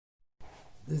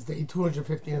This is day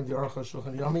 215 of the Aruch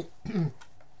HaShulchan Yomi.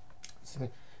 So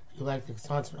if you'd like to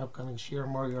sponsor an upcoming Shir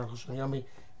more Aruch HaShulchan Yomi,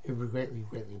 it would be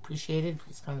greatly appreciated.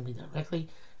 Please contact me directly.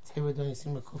 Today we're doing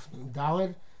Siman Kuf Nun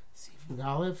Daled, Sif Yud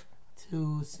Aleph,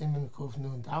 to Siman Kuf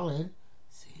Nun Daled,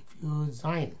 Sif Yud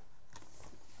Zayin.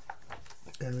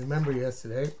 And remember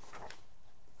yesterday,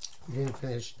 we didn't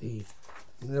finish the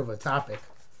middle of a topic,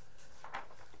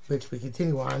 which we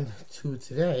continue on to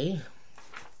today.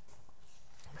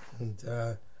 And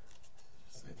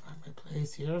just find my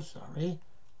place here. Sorry.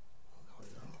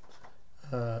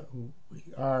 We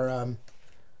are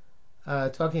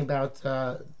talking about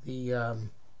the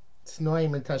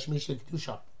Tznoim and Tashmisha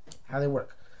Kedusha, how they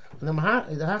work.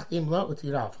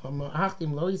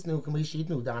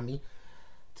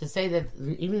 To say that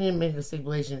even in making a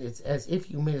stipulation, it's as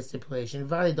if you made a stipulation.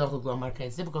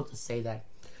 It's difficult to say that.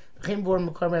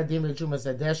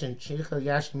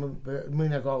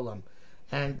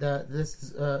 And this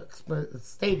is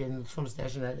stated in the Shum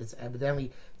Station that it's evidently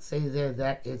to say there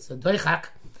that it's a doichak,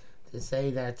 to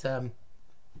say that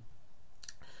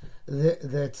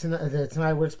the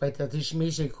Tanai works by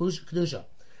Tishmisha Kedusha.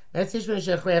 That's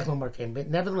Tishmisha. But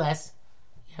nevertheless,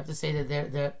 you have to say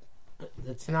that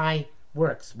the Tanai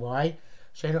works. Why?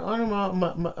 We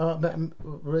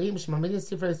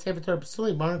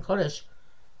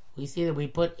see that we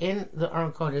put in the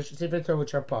Aron Kodesh, Sefer Torah,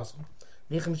 which are possible,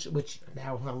 which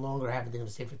now no longer have a din of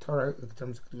Sefer Torah in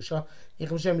terms of Kedusha. And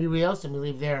we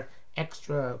leave there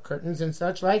extra curtains and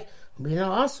such like.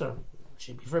 Also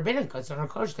should be forbidden because Aron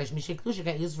Kodesh, Kedusha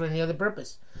can't use it for any other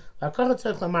purpose. You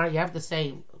have to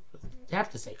say,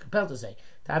 compelled to say,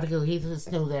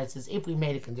 that says if we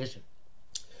made a condition.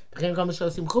 And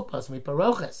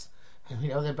we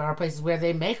know that there are places where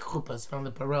they make chuppahs from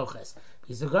the paroches.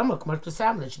 Because the grama,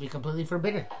 it should be completely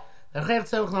forbidden. Therefore, you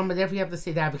have to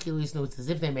say that it's as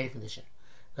if they made a condition.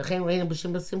 We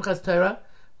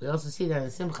also see that in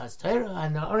Simchas Torah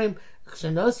and the Orim,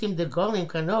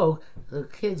 the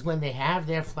kids, when they have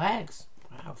their flags,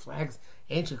 flags,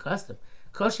 ancient custom.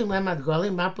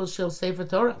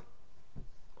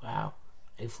 Wow,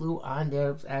 they flew on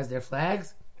as their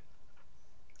flags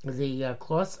the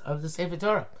cloths of the Sefer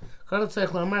Torah. You have to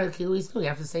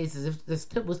say it's as if this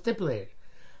was stipulated.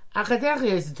 But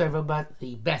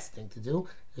the best thing to do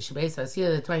is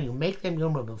the time you make them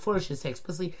Yom before, it should say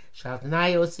explicitly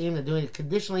they're doing it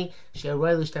conditionally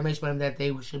that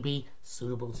they should be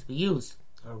suitable to be used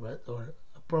or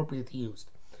appropriate to use.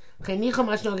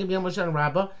 Therefore,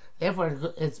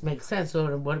 it makes sense.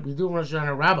 So what we do in Rosh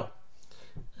Hashanah Rabbah,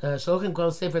 Shulchan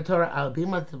calls Sefer Torah al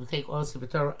bima, to take all Sefer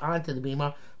Torah onto the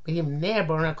bima. Put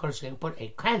a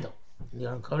candle in the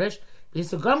Aron Kodesh.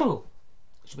 Because it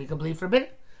should be completely forbidden.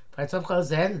 The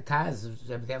Taz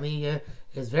evidently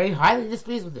is very highly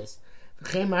displeased with this.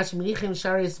 Besides, we put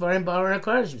other Sfarim in the Aron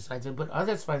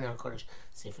Kodesh.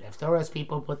 Sefer Torah,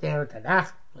 people put there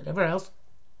Tanakh, whatever else.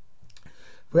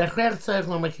 So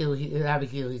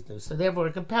therefore, we're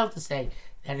compelled to say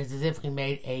that it's as if we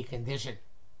made a condition.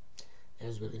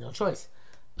 There's really no choice.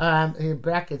 In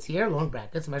brackets here, long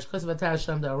brackets. Taz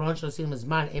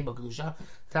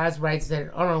writes that an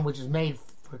Aron which is made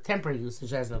for temporary usage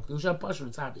has no kedusha. Pashut,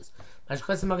 it's obvious.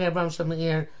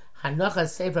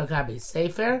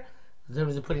 Sefer. There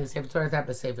was a putting a Sefer Torah type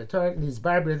of Sefer Torah. These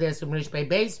barber there some Rish Bay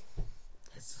base.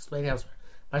 Let's explain elsewhere.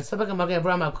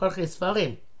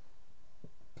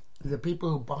 The people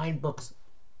who bind books.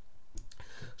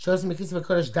 Shows me Kisva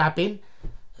Kodesh Dapim.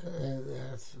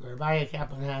 Rabbi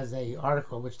Kaplan has an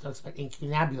article which talks about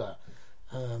incunabula,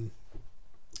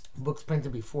 books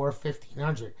printed before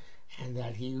 1500, and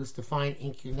that he used to find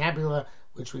incunabula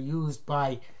which were used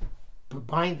by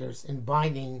binders in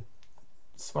binding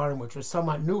Sfarim, which were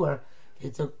somewhat newer.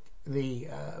 They took the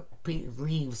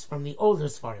leaves from the older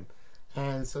Sfarim,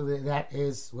 and so that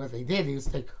is what they did. They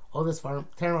used to take older Sfarim,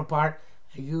 tear them apart,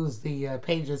 and use the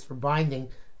pages for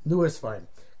binding newer Sfarim,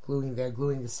 gluing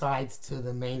the sides to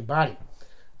the main body.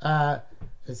 So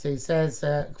he says,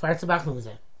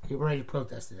 he already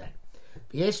protested that.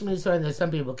 There's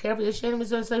some people careful, some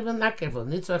people not careful.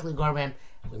 We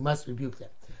must rebuke them.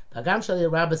 He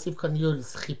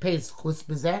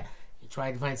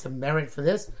tried to find some merit for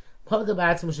this.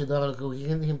 He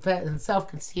himself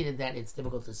conceded that it's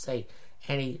difficult to say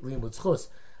any limud schus.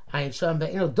 It's not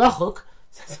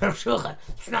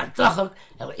dachuk,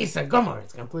 it's a gomer,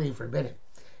 it's completely forbidden.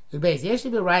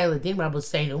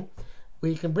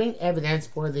 We can bring evidence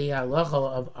for the halacha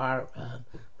of our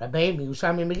Rabbi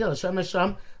Yerushalmi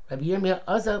Megillah. Rabbi Yirmiyah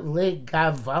Aza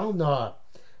Legavalna.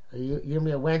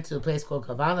 Yirmiyah went to a place called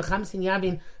Kavala Chamsin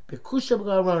Yabin Bekusha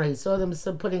B'Garona. He saw them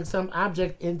putting some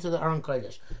object into the Aron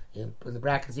Kodesh. In the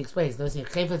brackets, he explains. Those are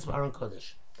Chayfetz Aron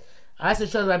Kodesh. I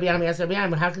asked Rabbi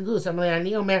Yami, how can you do this? I'm like,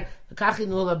 Omer, Kachi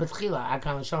Nula B'Tchila,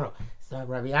 Akan Shono. So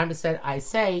Rabbi Yami said, I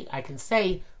can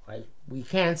say, right, we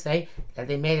can say, that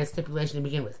they made a stipulation to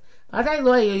begin with. But I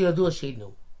lo Yodu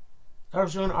Shidnu.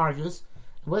 Rav Shimon argues,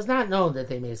 it was not known that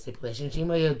they made a stipulation.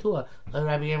 Shima Yodua,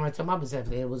 Rabbi Yami Tamabas, if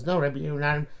there was no Rabbi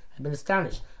Yami had been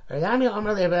astonished.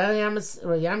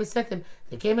 Yami said to him,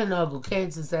 they came in Nogu,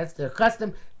 since that's their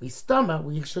custom, we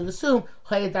should assume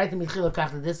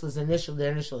that this was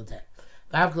their initial intent.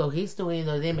 He's doing,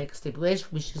 though they make a stipulation,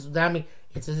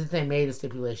 it's as if they made a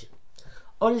stipulation.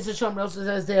 Odis Hashem also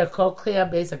says there, Kol Kliya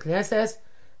Beis HaKnesses,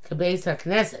 Kebeis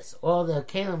HaKnesses. All the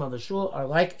kalim of a shul are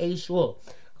like a shul.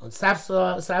 On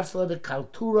Safsala, the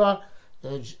Kaltura,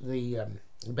 the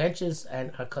benches,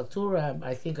 and a Kaltura,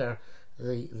 I think, are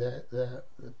the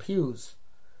pews.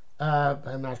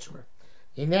 I'm not sure.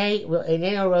 And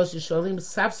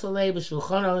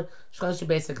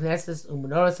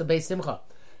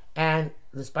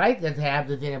despite that they have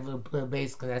the din of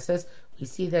base Knesses, we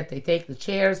see that they take the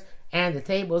chairs and the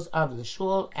tables of the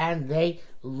shul and they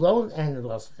loan, and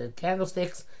also the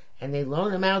candlesticks, and they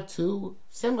loan them out to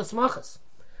simchas.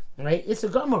 Right? It's a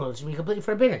gomer, it should be completely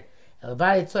forbidden. You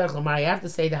have to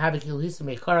say the Habikil Hisu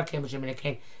Mekara Kim. If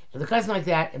the custom like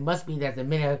that, it must be that the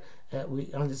minhag we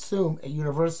assume a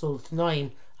universal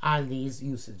tnoim on these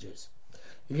usages.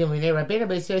 People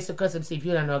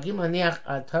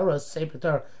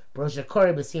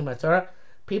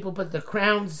put the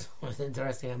crowns. What's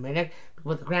interesting? People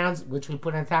put the crowns, which we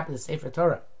put on top of the Sefer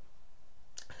Torah,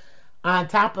 on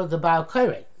top of the Baal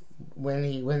Koreh. When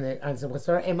the we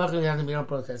don't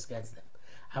protest against them.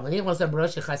 But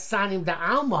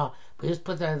just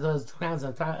put those crowns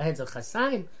on top heads of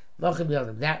Chassanim.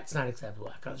 That's not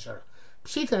acceptable.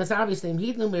 Pshita is obviously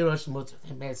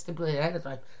they made stipulated ahead of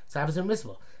time. It's obviously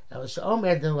permissible.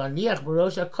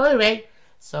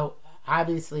 So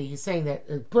obviously he's saying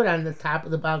that put on the top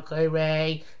of the Baal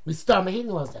Koreh. We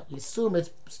assume it's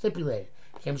stipulated.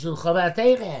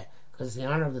 Because it's the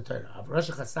honor of the Torah. Of Rosh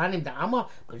Chassanim, the Amma,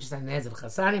 but just on the heads of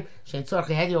Chassanim, Shein Tzorch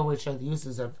Hedio, which are the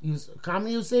uses of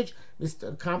common usage,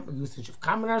 usage of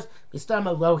commoners,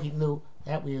 Mistama Lo, he knew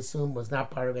that we assume was not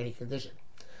part of any condition.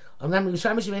 If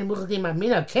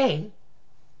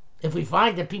we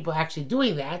find that people actually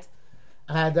doing that,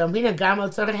 the Amina Gamal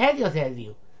Tzorch Hedio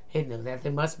Hedio, that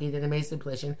there must be the amazing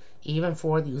stipulation even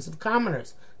for the use of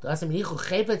commoners. That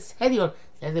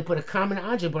they put a common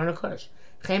object on a Kodesh.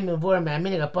 It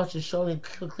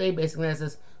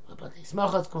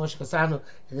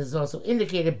is also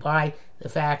indicated by the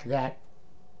fact that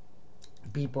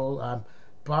people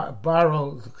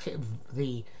borrow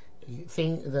the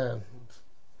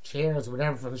chairs or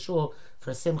whatever from the shul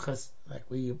for simchas, like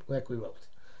we wrote.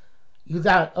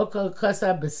 Yudat Okal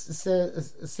Kasa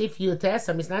Sif Yutes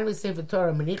Amisnani Sefer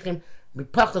Torah Menichim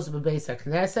Mipachos Bebeis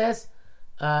HaKnesses.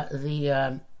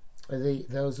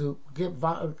 Those who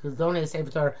donate a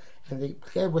Sefer Torah and they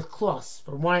get with cloths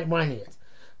for winding it.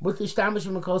 You can use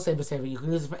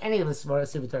it for any of the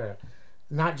Sefer Torah,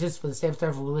 not just for the Sefer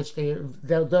Torah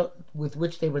with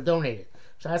which they were donated.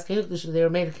 They were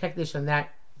made a kekdish on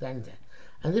that intent.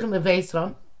 And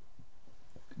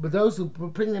but those who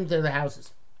bring them to the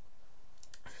houses.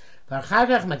 And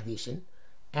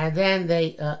then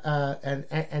they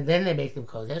and then they make them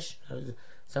kodesh.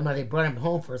 Somehow they brought him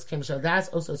home first. Kim Shodas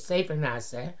also Sefer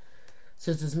Naseh,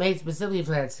 since it's made specifically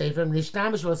for that Sefer.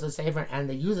 Nishtamish was a Sefer, and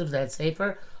the use of that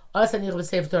Sefer. Also, you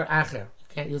Sefer Torah Acher. You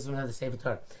can't use another Sefer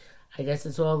Torah. I guess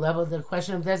it's all level the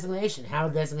question of designation, how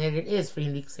designated it is for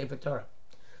unique Sefer Torah.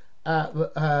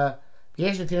 Some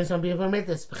people permit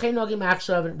this.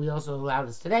 We also allow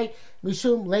this today.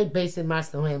 Mishum lay based in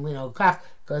Masna,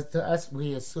 because to us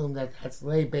we assume that that's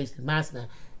lay based in Masna.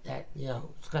 That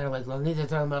it's kind of like Lonita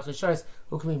Torah Malchusharis,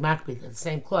 who can be makbid at the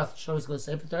same cloth. Shows goes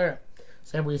Sefer Torah,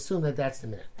 so we assume that that's the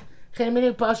minute.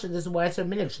 This is why it's a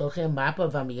minute. Sometimes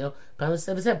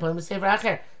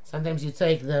you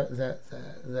take the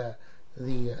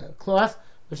cloth,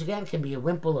 which again can be a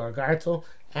wimple or a gartel,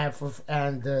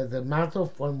 and the mantle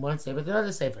from one sefer to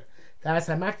another sefer. That's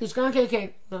a makdish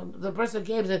gankein. The person who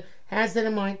gave it has that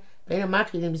in mind. Bein a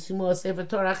makdish and b'simu sefer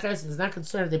Torah acheres is not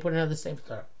concerned if they put another sefer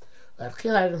Torah.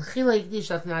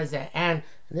 And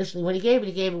initially when he gave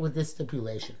it with this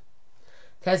stipulation.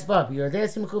 Tesbab, you're there,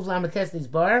 Simkuv Lamatesnis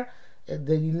bar,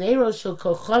 the Nero shel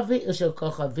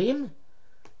Kochavim,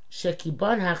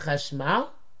 Shekibon HaChashmal,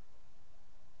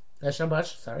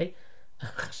 Hashabash, sorry,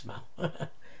 Chashmal,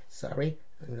 sorry,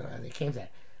 I don't know how they came to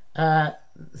that.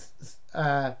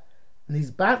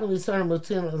 these battle Yisrael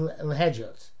Mutim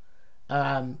Lehedjot.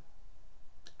 I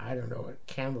don't know what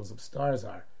candles of stars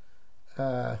are.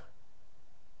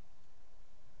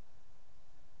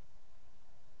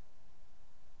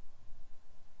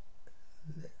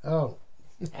 Oh.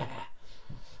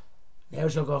 Neo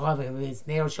Shel Kochavim means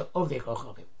Neo Shel Ovdei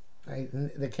Kochavim. Right?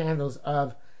 The candles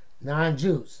of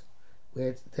non-Jews,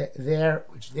 which their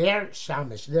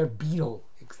shamish, their beetle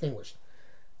extinguished.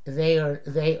 They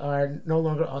are no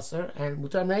longer usher, and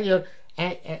mutar mediot,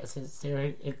 and since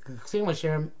they're extinguished,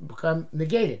 they become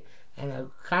negated, and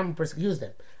a common person use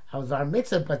them. Alvar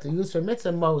mitzvah, but the use for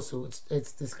mitzvah mosu,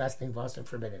 it's disgusting, vast and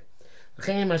forbidden.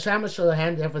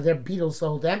 Therefore, their beetle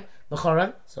sold them.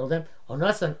 Mechoran sold them.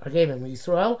 Onasan or gave them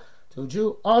Yisrael to a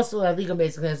Jew. Also, a legal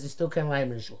basis they still can't lie in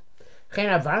the shul.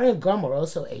 Avarian Gomer,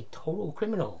 also a total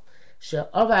criminal.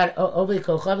 She'avad Ovi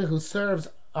Kochavi, who serves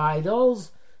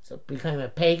idols, so became a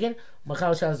pagan.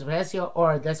 Machal Shabbos V'Hesio,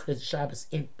 or desecrates Shabbos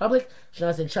in public.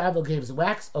 Shanas and Shavuot gives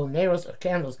wax, or neros, or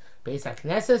candles, based on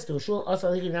Knesses to a shul. Also,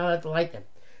 legally not allowed to light them.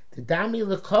 The Dami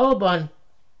L'Korban.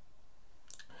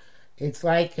 It's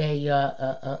like a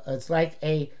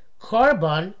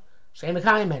korban. Shem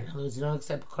Ekayim. In other words, you don't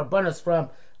accept korbanos from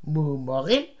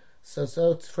mumorim. So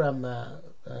it's from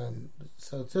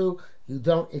so too you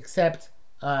don't accept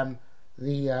their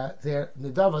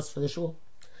nedavos for the shul.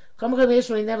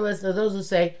 Nevertheless, there are those who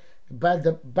say, but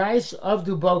the Bais of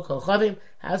Dubo Kochavim,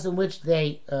 house in which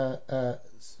they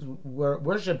were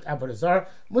worshipped Avodah Zarah,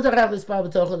 mutar lispal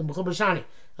b'tochel and b'chul b'shani.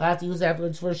 They have to use that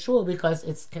for a shul because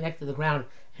it's connected to the ground,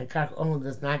 and karka only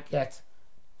does not get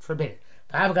forbidden.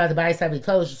 We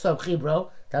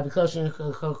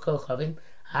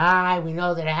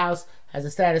know that a house has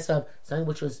a status of something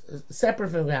which was separate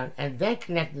from the ground and then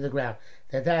connected to the ground.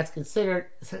 That's considered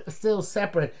still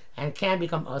separate and can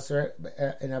become usher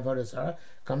in Avodah Zarah.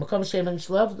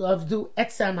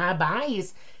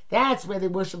 That's where they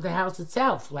worship the house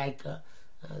itself, like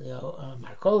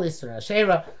Marcolis or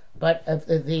Asherah. But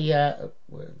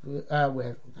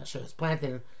where Asherah is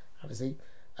planted, obviously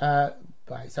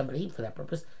by somebody for that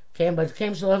purpose. Says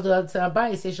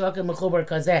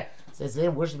they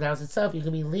worship the house itself. You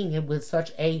can be lenient with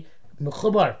such a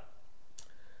mechubar.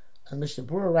 And Mishnah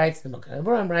Berurah writes, the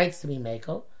Avraham writes to be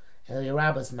Meko, and the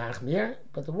Rabbis Machmir,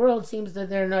 but the world seems that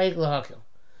they're Noeg L'Hakil.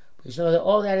 But you should know that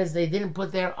all that is they didn't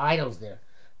put their idols there.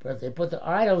 But if they put the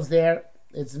idols there,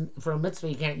 it's for a mitzvah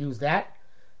you can't use that.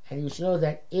 And you should know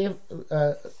that if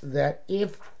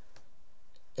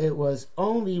it was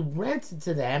only rented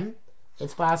to them,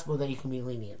 it's possible that you can be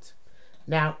lenient.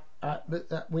 Now,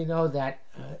 we know that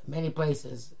many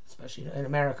places, especially in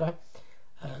America,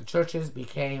 churches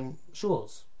became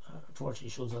shuls. Unfortunately,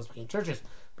 shuls also became churches,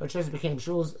 but churches became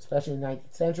shuls, especially in the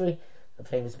 19th century. The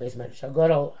famous base Medrash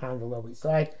HaGadol on the Lower East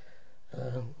Side,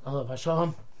 Olav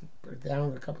Hashalom, burnt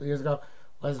down a couple of years ago,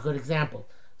 was a good example.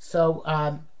 So,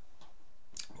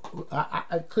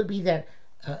 it could be that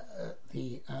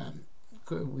since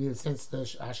the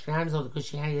Ashkenazim or the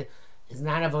Christianity is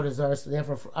not Avodah Zarah, so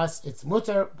therefore for us it's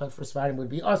mutter, but for Sfarim would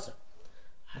be osir.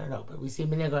 I don't know, but we see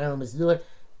many Goyim do it.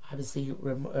 Obviously,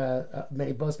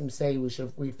 many poskim say we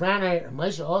frown at it. Or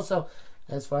Moshe also,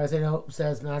 as far as I know,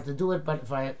 says not to do it. But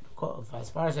as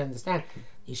far as I understand,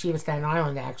 Yeshiva Staten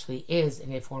Island actually is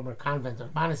in a former convent or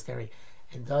monastery,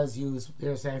 and does use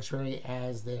their sanctuary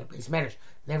as their base medrash.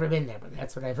 Never been there, but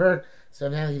that's what I've heard. So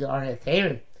now you are at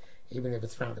Tehrim, even if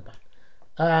it's frowned upon.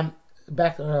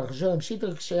 Back to Shulam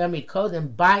Shituk Sheyami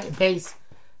Kodem by base.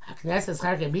 If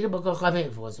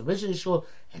it was originally shul,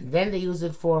 and then they use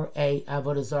it for a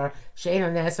avodah zarah,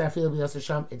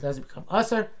 it doesn't become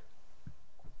usher,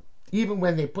 even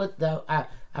when they put the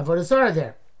avodah zarah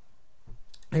there.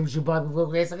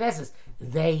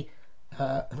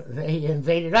 They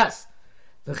invaded us.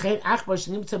 If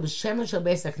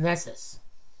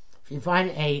you find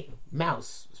a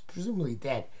mouse, presumably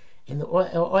dead, in the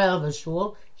oil of a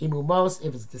shul, imumos,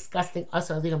 if it's disgusting,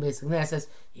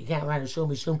 you can't write a shul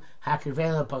mishum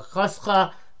hakirvela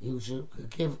pachoscha. You should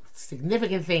give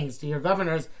significant things to your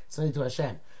governors, something to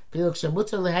Hashem.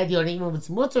 It's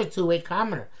mutter to a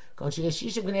commoner.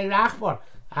 Achbar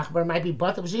might be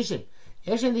but of shishim.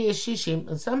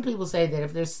 And some people say that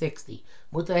if there's 60,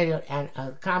 and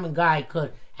a common guy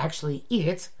could actually eat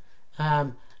it,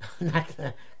 not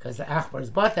because the achbar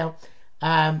is batel.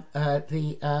 The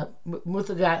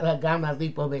Gam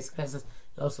Lipo basically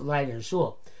also light in a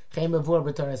shul. Came before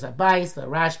B'Torah's Abayis, the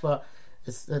Rashba,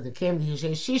 the Kim, the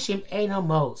Shishim, Eino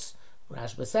Mos.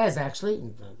 Rashba says, actually,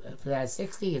 if it has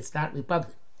 60, it's not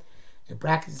repugnant. In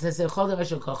brackets, it says,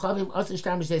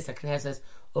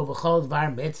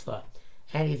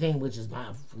 anything which is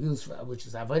used for, which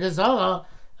is Avodah Zarah,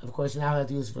 Of course, you're not allowed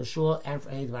to use it for shul and for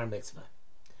any dvar mitzvah.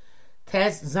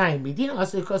 Tes zayin midin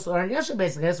also because or neshul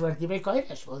basically that's what divrei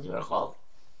kodesh for divrei chol.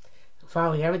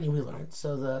 Following everything we learned,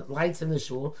 so the lights in the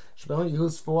shul should be only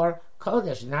used for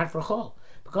kodesh, not for chol.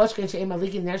 Because you should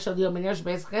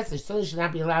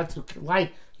not be allowed to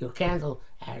light your candle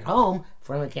at home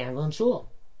from a candle in shul.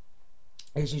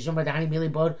 Those who say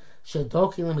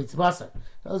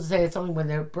it's only when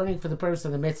they're burning for the purpose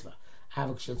of the mitzvah.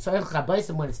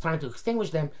 When it's time to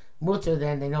extinguish them, mutter,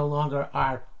 then they no longer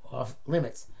are off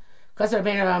limits.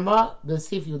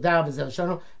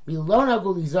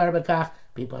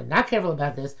 People are not careful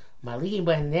about this,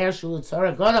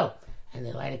 and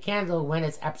they light a candle when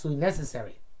it's absolutely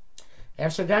necessary.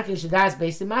 Rama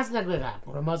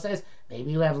says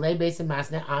maybe you have lay base and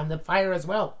masna on the fire as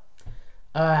well.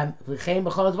 And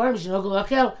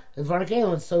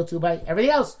so too by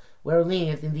everything else. We're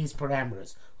lenient in these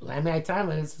parameters.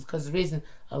 This is because of the reason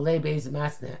a lay base and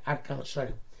masna at kal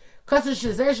sharim. That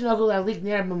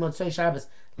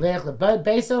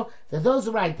those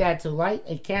who write that to light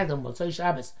a candle Motzei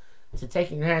Shabbos, to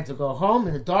take in your hand to go home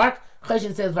in the dark,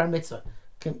 Choshen says Dvar Mitzvah.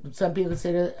 Some people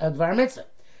consider a Dvar Mitzvah.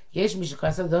 Yesh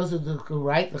Mishakasa, those who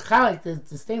write the Chalik to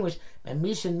distinguish by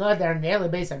Misha Nodar Nele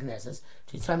Beis HaKnesses,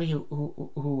 to somebody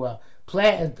who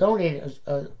donated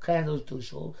candles to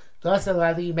shul. Thus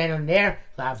allow the men on there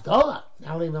Havdalah.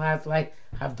 Not even allowed to light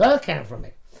Havdalah candle from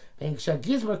it. And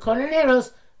Shagizmer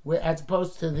Koneneros, as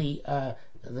opposed to the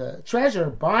treasurer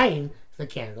buying the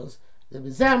candles.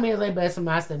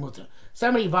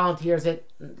 Somebody volunteers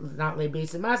it, not lay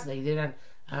base and masna. He did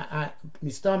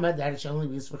mistama that it should only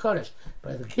be used for kodesh.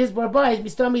 But the Gizbar buys,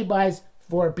 mistama buys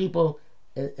for people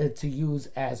to use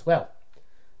as well,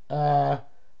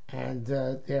 and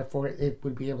therefore it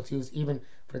would be able to use even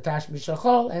for tash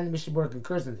mishachol, and the Mishnah Berurah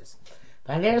concurs in this.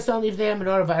 Candles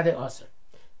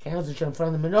which are in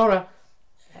front of the menorah.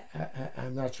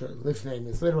 I'm not sure. Lift name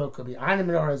is literal. It could be on the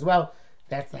menorah as well.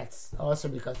 That's also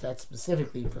because that's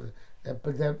specifically for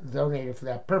the donated for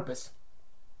that purpose.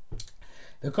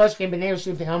 The kosh came b'nei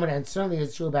shif the amud, and certainly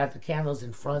it's true about the candles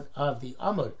in front of the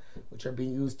amud, which are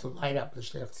being used to light up the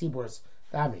shliach tzibor's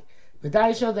davening. The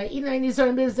dai show that even any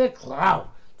certain business a cloud.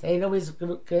 They always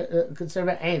concerned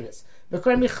about any of this. The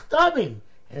kohen michtabim,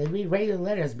 and they read regular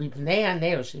letters b'nei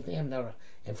anei shif the menorah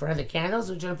in front of the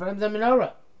candles, which are in front of the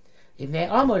menorah. If they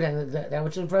amud, and that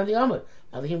which is in front of the amud,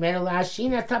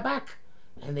 tabak,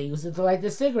 and they use it to light the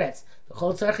cigarettes, the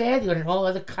chol tzarchei and all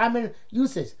other common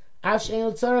uses.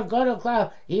 Even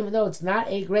though it's not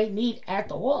a great need at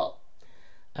the wall,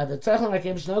 the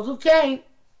tzarchei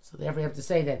so therefore you have to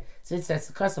say that since that's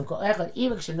the custom,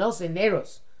 even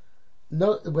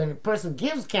when a person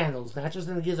gives candles, not just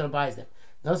when he gives or buys them,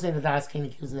 no saying the das can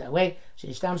use it that way.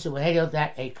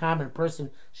 That a common person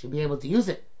should be able to use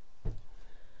it.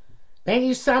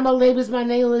 Nobody in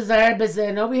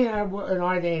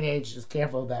our day and age is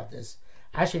careful about this.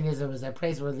 Ashkenazism is a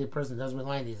praiseworthy person doesn't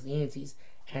rely on these leniencies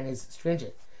and is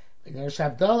stringent. A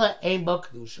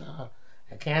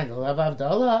candle of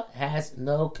Havdalah has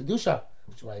no kedusha,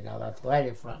 which is why you're not allowed to light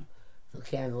it from the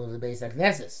candle of the Beis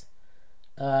HaKnesses.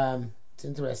 It's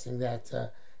interesting that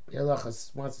Biur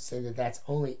Halacha wants to say that that's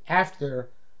only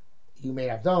after you made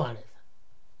Havdalah on it.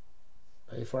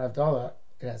 But before Havdalah,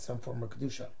 it has some form of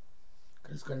kedusha.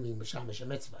 It's going to be Mishamish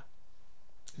Mitzvah.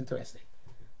 Interesting.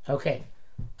 Okay.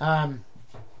 I'm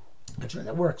sure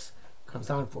that works. Comes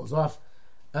down, falls off.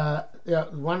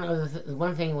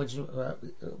 One thing which,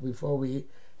 before we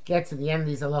get to the end of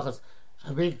these halachas,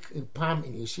 a big problem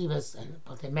in yeshivas and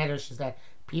Batei Medrash is that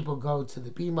people go to the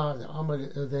bima, the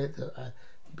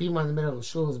bima in the middle of the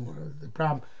shul is more the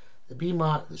problem. The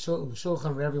bima, the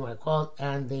shulchan, whatever you want to call it,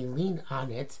 and they lean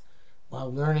on it while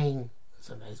learning.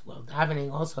 Sometimes while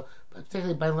davening also, but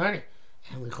particularly by learning.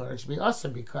 And it should be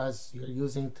awesome because you're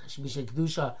using Tashmish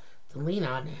Kedusha to lean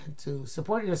on and to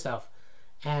support yourself.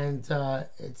 And there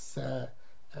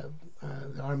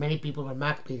are many people who are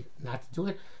makpid not to do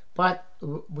it, but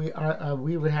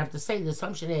we would have to say the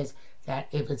assumption is that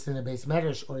if it's in a Beis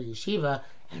Medrash or a yeshiva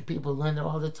and people learn there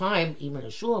all the time, even a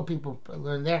shul, people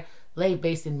learn there, lay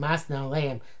based in Masna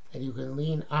Leim, that you can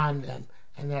lean on them.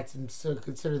 And that's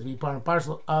considered to be part and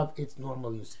parcel of its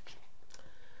normal usage.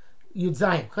 Yud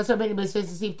Zayin.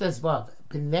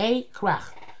 B'nei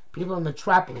Krach, people in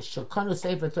Metropolis, Shokanu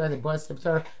Sefer Torah, they bought Sefer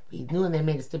Torah, we knew and they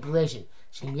made a stipulation.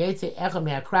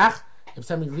 If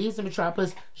somebody leaves the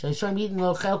Metropolis,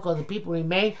 the people who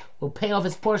remain will pay off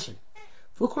his portion.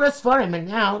 Fukura Sfarim, and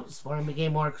now Sfarim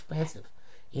became more expensive.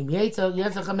 In that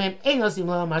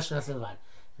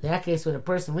case, when a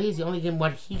person leaves, you only give him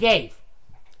what he gave.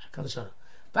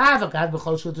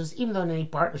 Even though in any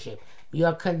partnership,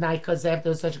 because if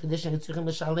there was such a condition, like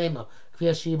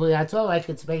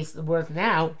it's based the worth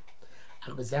now.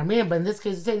 But in this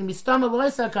case, it's saying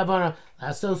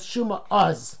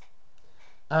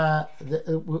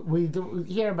we do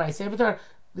here by Sefer,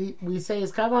 we say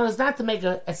his kavanah is not to make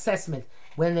an assessment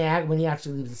when he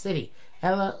actually leaves the city.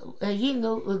 But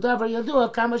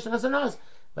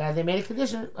they made a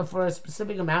condition for a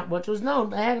specific amount, which was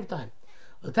known ahead of time.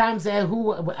 The times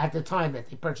who at the time that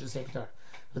they purchased Sefer,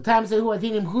 the times who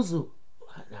adinim huzu.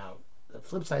 Now the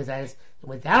flip side of that is it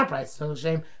went down in price. So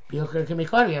shame you have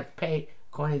to pay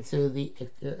according to the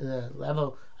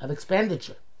level of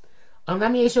expenditure. But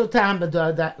there's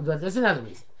another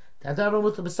reason. We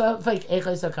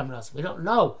don't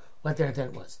know what their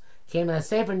intent was. Came a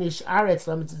Sefer Nish Aretz,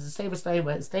 it's a Sefer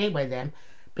staying by them.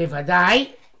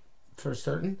 Bevadai, for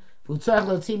certain.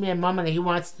 He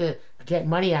wants to get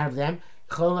money out of them.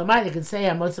 They can say,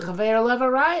 I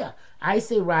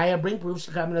say, Raya, bring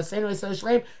proof. But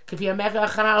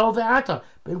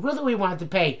really, we want to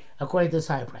pay according to this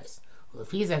higher price. Well,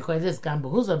 if he's according to this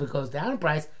Gambahuza, because down in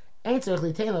price, you only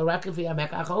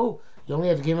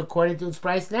have to give him according to its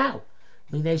price now.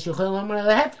 They can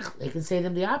say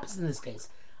them the opposite in this case.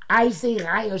 I say,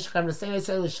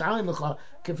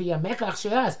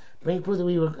 bring proof that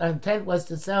we were intent was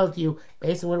to sell it to you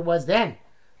based on what it was then.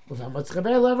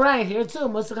 Here too,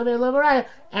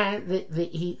 and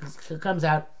he comes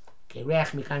out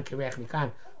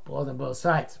bald on both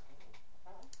sides.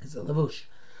 It's a lavush.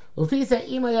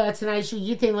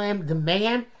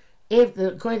 If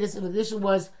the according to this condition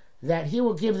was that he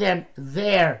will give them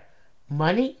their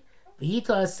money,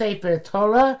 V'yita Sefer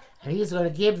Torah, and he's going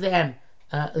to give them,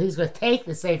 he's going to take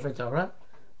the Sefer Torah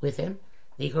with him.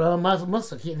 Then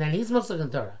he's Muslim in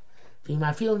Torah.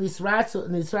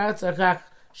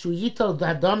 Shuyito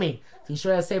Dadomi,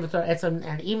 Sefer Torah,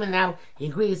 and even now he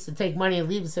agrees to take money and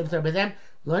leave the Sefer Torah, but then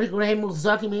they're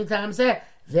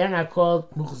not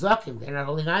called Muchzakim, they're not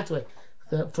holding on to it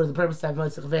for the purpose of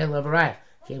Motzach Ve'el Levaraya.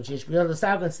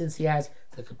 Since he has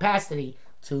the capacity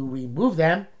to remove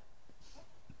them,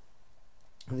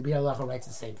 the Biur Halacha writes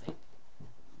the same thing.